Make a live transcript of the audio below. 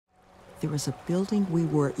There was a building we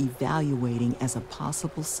were evaluating as a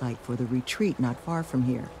possible site for the retreat not far from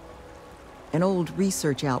here. An old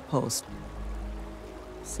research outpost.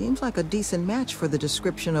 Seems like a decent match for the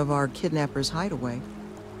description of our kidnapper's hideaway.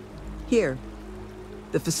 Here,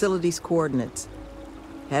 the facility's coordinates.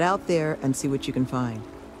 Head out there and see what you can find.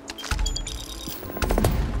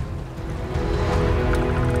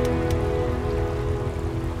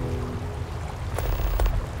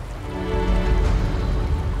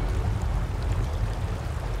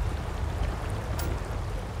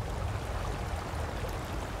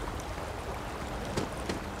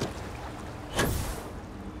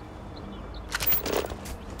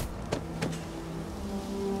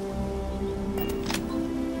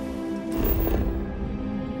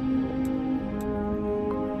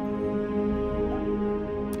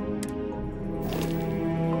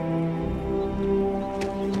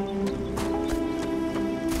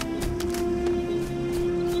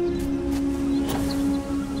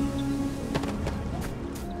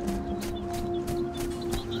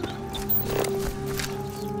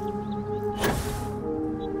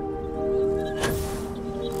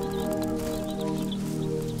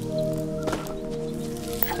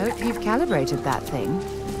 Hope you've calibrated that thing.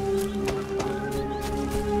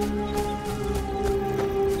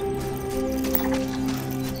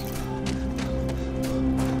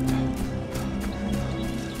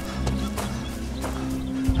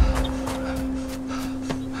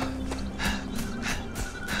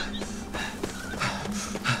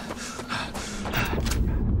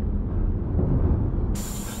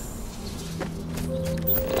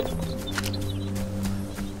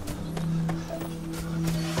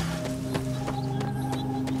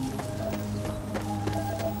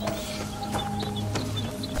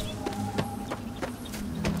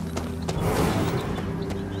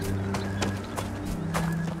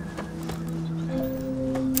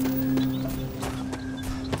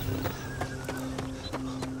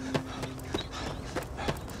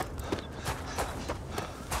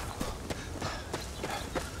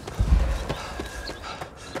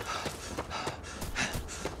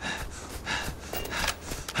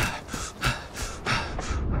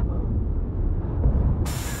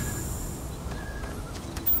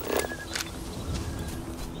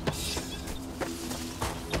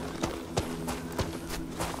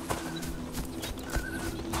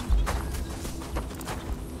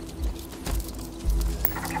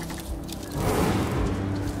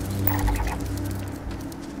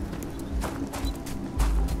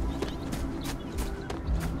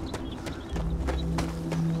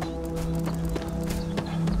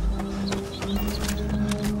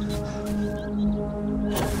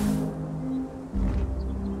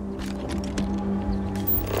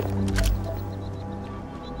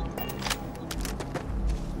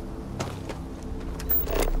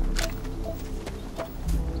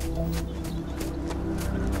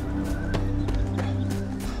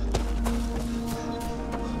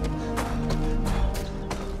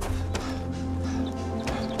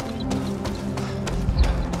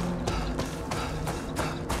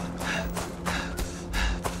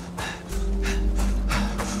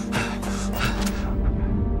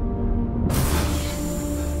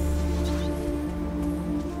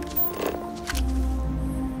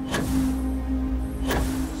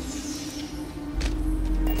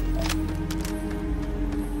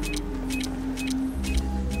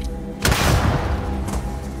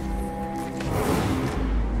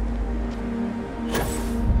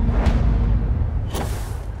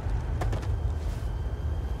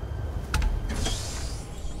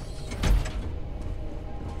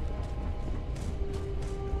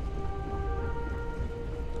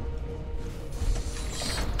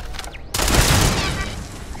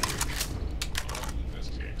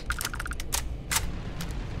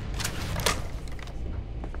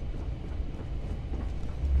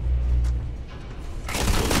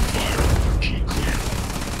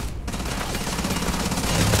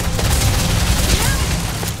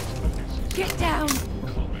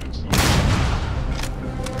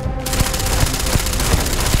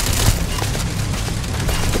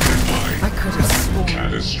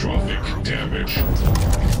 Catastrophic damage.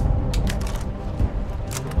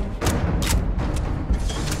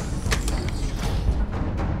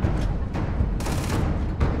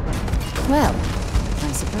 Well,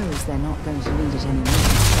 I suppose they're not going to need it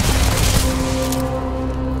anymore.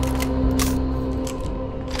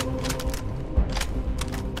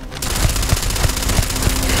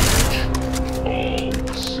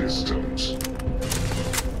 All systems.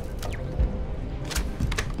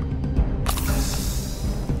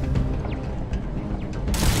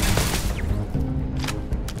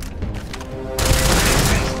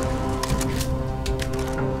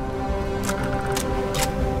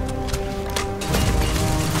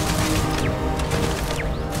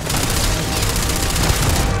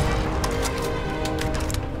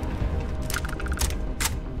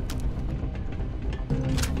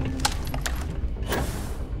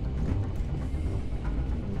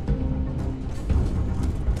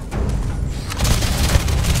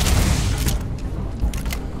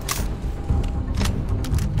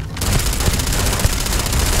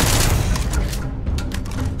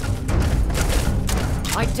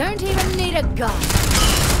 I don't even need a gun.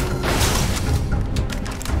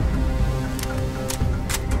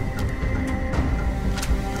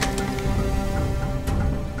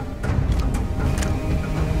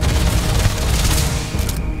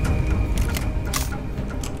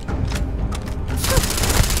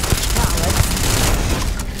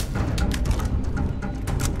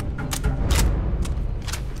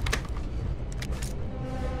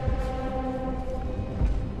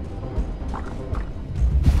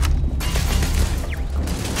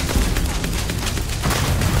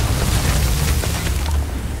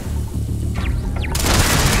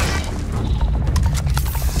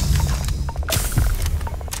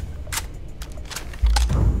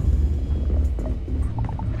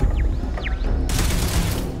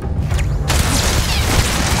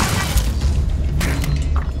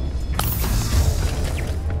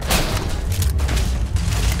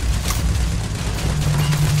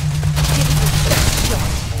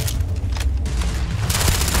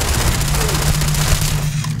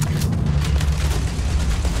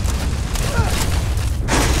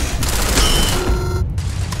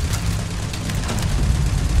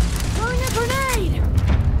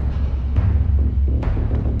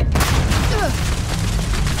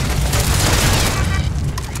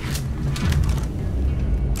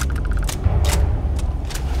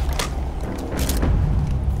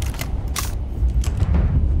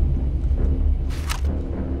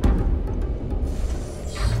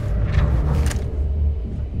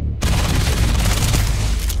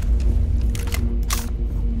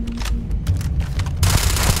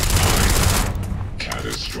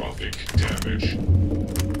 Catastrophic damage.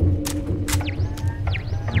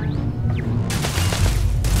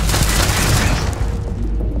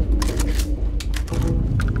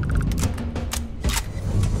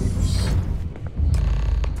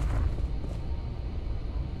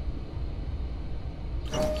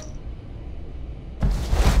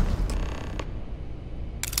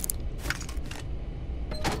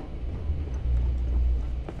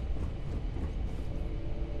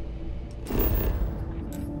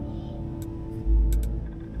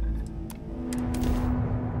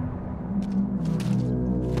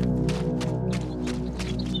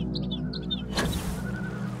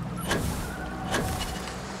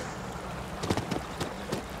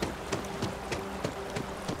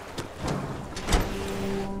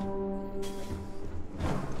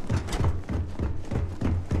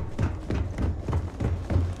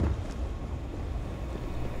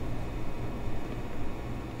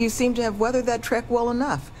 You seem to have weathered that trek well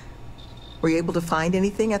enough. Were you able to find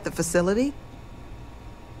anything at the facility?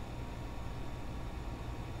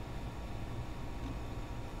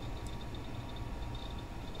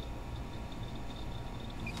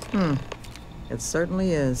 It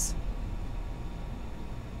certainly is.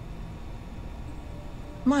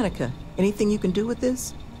 Monica, anything you can do with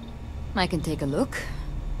this? I can take a look.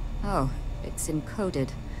 Oh, it's encoded.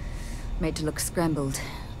 Made to look scrambled.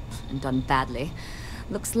 And done badly.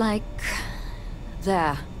 Looks like...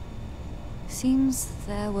 there. Seems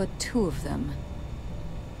there were two of them.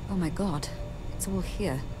 Oh my god. It's all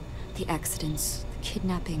here. The accidents, the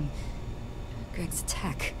kidnapping, Greg's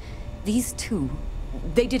attack. These two,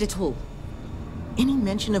 they did it all. Any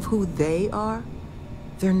mention of who they are?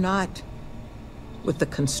 They're not with the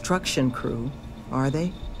construction crew, are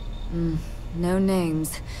they? No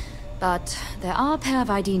names. But there are a pair of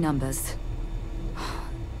ID numbers.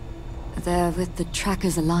 They're with the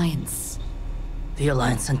Trackers Alliance. The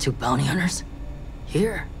Alliance sent two bounty hunters?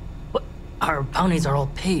 Here? What? Our bounties are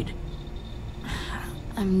all paid.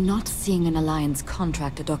 I'm not seeing an Alliance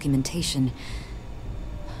contract or documentation.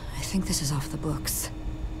 I think this is off the books.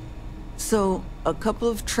 So, a couple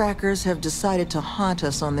of trackers have decided to haunt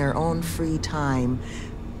us on their own free time.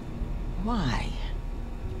 Why?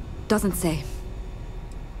 Doesn't say.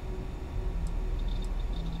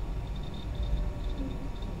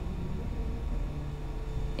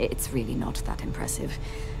 It's really not that impressive.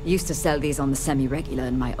 Used to sell these on the semi-regular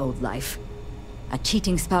in my old life. A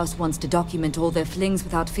cheating spouse wants to document all their flings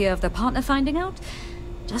without fear of their partner finding out?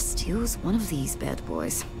 Just use one of these bad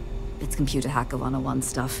boys. It's computer hacker 101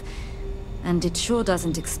 stuff. And it sure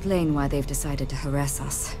doesn't explain why they've decided to harass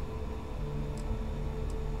us.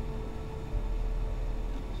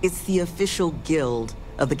 It's the official guild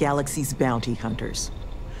of the galaxy's bounty hunters,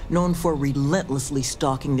 known for relentlessly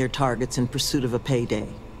stalking their targets in pursuit of a payday.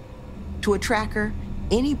 To a tracker,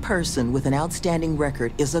 any person with an outstanding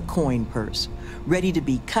record is a coin purse, ready to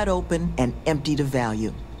be cut open and emptied of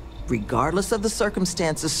value, regardless of the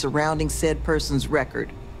circumstances surrounding said person's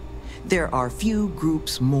record. There are few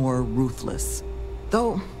groups more ruthless.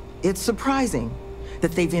 Though, it's surprising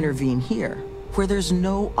that they've intervened here, where there's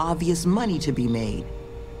no obvious money to be made.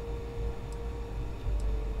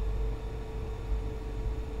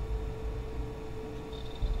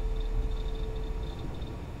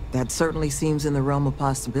 That certainly seems in the realm of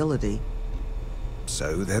possibility.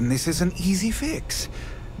 So then this is an easy fix.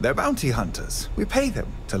 They're bounty hunters. We pay them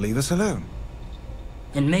to leave us alone.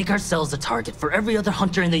 And make ourselves a target for every other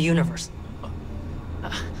hunter in the universe.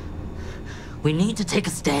 We need to take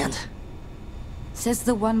a stand. Says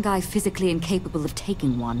the one guy physically incapable of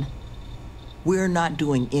taking one. We're not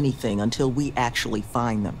doing anything until we actually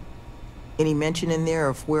find them. Any mention in there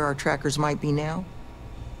of where our trackers might be now?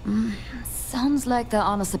 Sounds like they're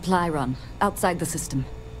on a supply run, outside the system.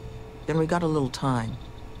 Then we got a little time.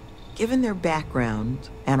 Given their background,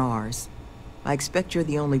 and ours, I expect you're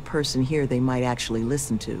the only person here they might actually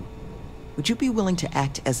listen to. Would you be willing to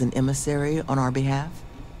act as an emissary on our behalf?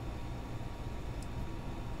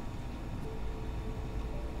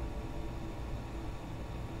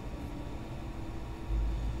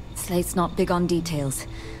 Slate's not big on details.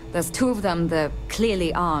 There's 2 of them, they're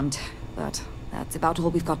clearly armed, but that's about all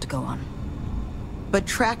we've got to go on. But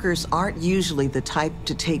trackers aren't usually the type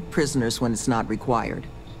to take prisoners when it's not required.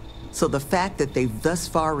 So the fact that they've thus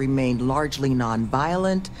far remained largely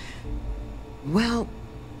non-violent, well,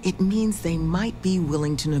 it means they might be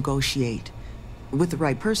willing to negotiate. With the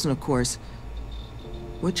right person, of course,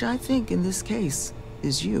 which I think in this case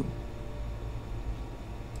is you.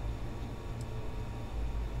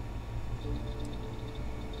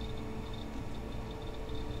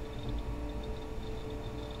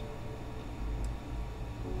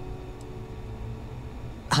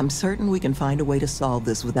 I'm certain we can find a way to solve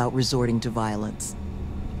this without resorting to violence.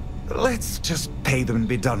 Let's just pay them and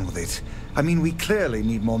be done with it. I mean, we clearly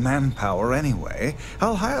need more manpower anyway.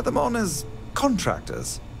 I'll hire them on as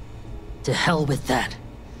contractors. To hell with that.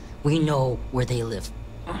 We know where they live.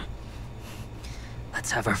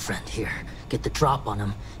 Let's have our friend here get the drop on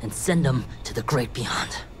them and send them to the great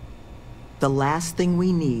beyond. The last thing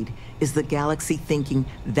we need is the galaxy thinking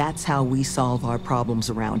that's how we solve our problems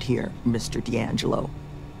around here, Mr. D'Angelo.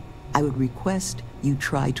 I would request you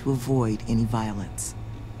try to avoid any violence.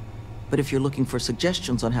 But if you're looking for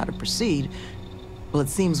suggestions on how to proceed, well, it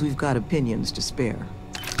seems we've got opinions to spare.